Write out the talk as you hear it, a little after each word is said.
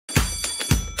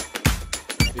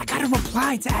I gotta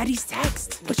reply to Addie's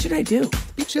text. What should I do?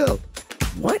 You chill.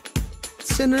 What?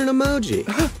 Send her an emoji.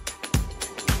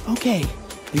 Okay,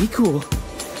 be cool.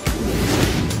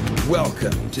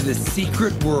 Welcome to the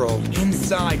secret world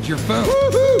inside your phone.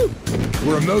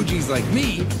 Where emojis like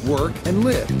me work and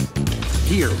live.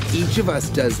 Here, each of us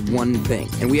does one thing,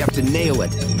 and we have to nail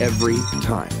it every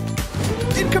time.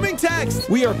 Incoming text!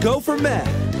 We are go for meh.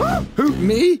 Who,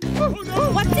 me?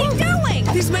 What's he doing?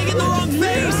 He's making the wrong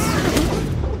face!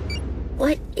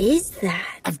 What is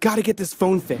that? I've got to get this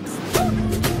phone fixed.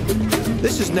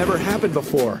 This has never happened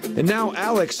before. And now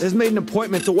Alex has made an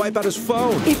appointment to wipe out his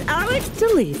phone. If Alex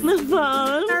deletes the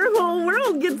phone, our whole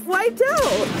world gets wiped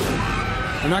out.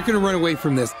 I'm not gonna run away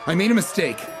from this. I made a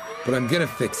mistake, but I'm gonna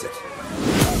fix it.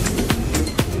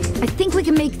 I think we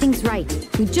can make things right.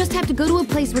 We just have to go to a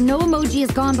place where no emoji has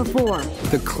gone before.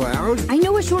 The cloud? I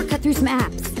know a shortcut through some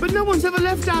apps. But no one's ever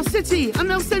left our city, and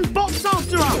they'll send bots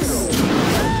after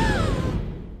us.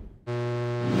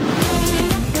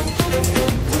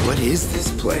 What is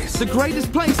this place? The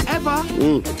greatest place ever.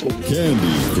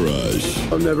 Candy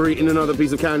Crush. I'm never eating another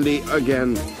piece of candy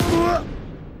again.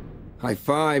 High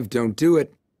five, don't do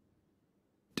it.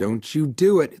 Don't you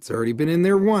do it. It's already been in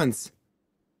there once.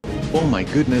 Oh my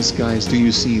goodness guys, do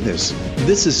you see this?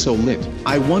 This is so lit.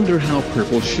 I wonder how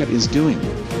Purple SHEP is doing.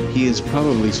 He is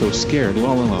probably so scared,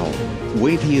 lol.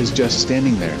 Wait, he is just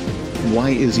standing there. Why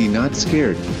is he not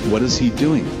scared? What is he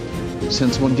doing?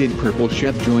 Since when did Purple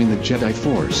SHEP join the Jedi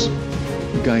Force?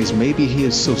 Guys, maybe he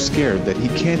is so scared that he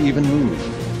can't even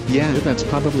move. Yeah, that's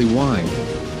probably why.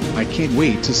 I can't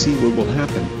wait to see what will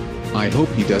happen. I hope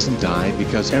he doesn't die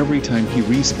because every time he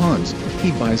respawns,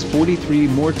 he buys 43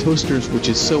 more toasters, which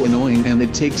is so annoying, and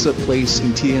it takes up place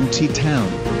in TNT Town.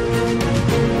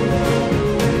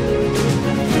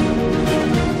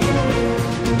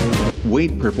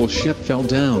 Wait, Purple SHEP fell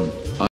down.